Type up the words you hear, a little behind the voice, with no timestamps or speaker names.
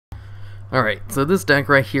Alright, so this deck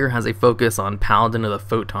right here has a focus on Paladin of the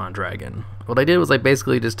Photon Dragon. What I did was I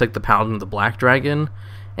basically just took the Paladin of the Black Dragon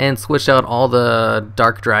and switched out all the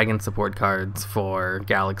Dark Dragon support cards for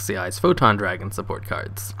Galaxy Eyes Photon Dragon support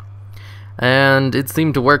cards. And it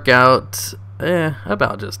seemed to work out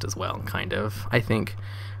about just as well, kind of. I think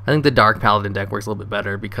the Dark Paladin deck works a little bit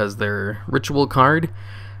better because their Ritual card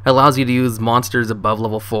allows you to use monsters above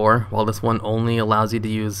level 4, while this one only allows you to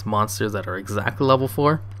use monsters that are exactly level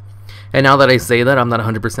 4. And now that I say that, I'm not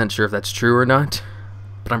 100% sure if that's true or not,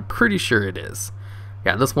 but I'm pretty sure it is.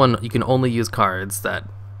 Yeah, this one, you can only use cards that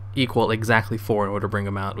equal exactly 4 in order to bring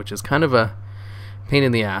them out, which is kind of a pain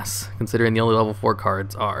in the ass, considering the only level 4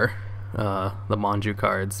 cards are the Manju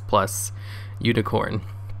cards plus Unicorn.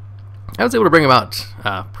 I was able to bring him out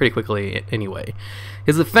pretty quickly anyway.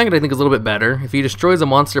 His effect, I think, is a little bit better. If he destroys a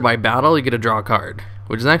monster by battle, you get to draw a card,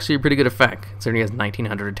 which is actually a pretty good effect, considering he has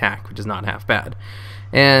 1900 attack, which is not half bad.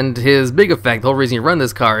 And his big effect, the whole reason you run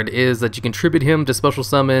this card, is that you can tribute him to special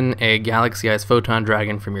summon a Galaxy Eyes Photon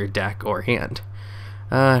Dragon from your deck or hand.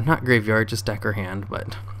 Not graveyard, just deck or hand,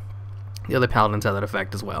 but the other paladins have that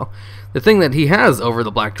effect as well. The thing that he has over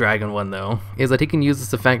the Black Dragon one, though, is that he can use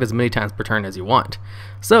this effect as many times per turn as you want.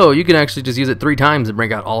 So you can actually just use it 3 times and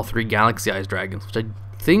bring out all 3 Galaxy Eyes Dragons, which I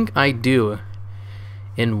think I do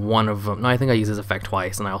in one of them. No, I think I use his effect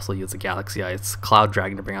twice, and I also use the Galaxy Eyes Cloud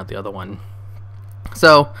Dragon to bring out the other one.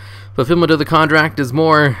 So, Fulfillment of the Contract is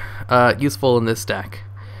more useful in this deck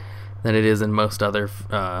than it is in most other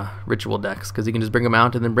Ritual decks, because you can just bring them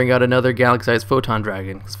out and then bring out another Galaxy Eyes Photon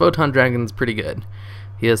Dragon, because Photon Dragon's pretty good.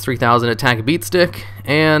 He has 3000 attack beat stick,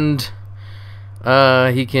 and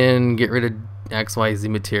he can get rid of XYZ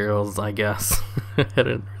materials, I guess. I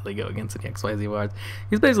didn't really go against any XYZ cards.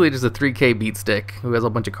 He's basically just a 3k beat stick who has a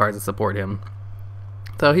bunch of cards that support him.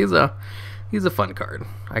 So he's a fun card.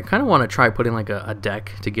 I kind of want to try putting like a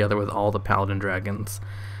deck together with all the Paladin Dragons.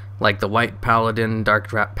 Like the White Paladin,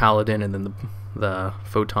 Dark Paladin, and then the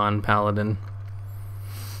Photon Paladin.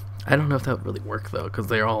 I don't know if that would really work though, because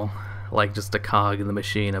they're all like just a cog in the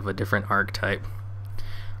machine of a different archetype.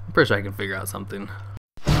 I'm pretty sure I can figure out something.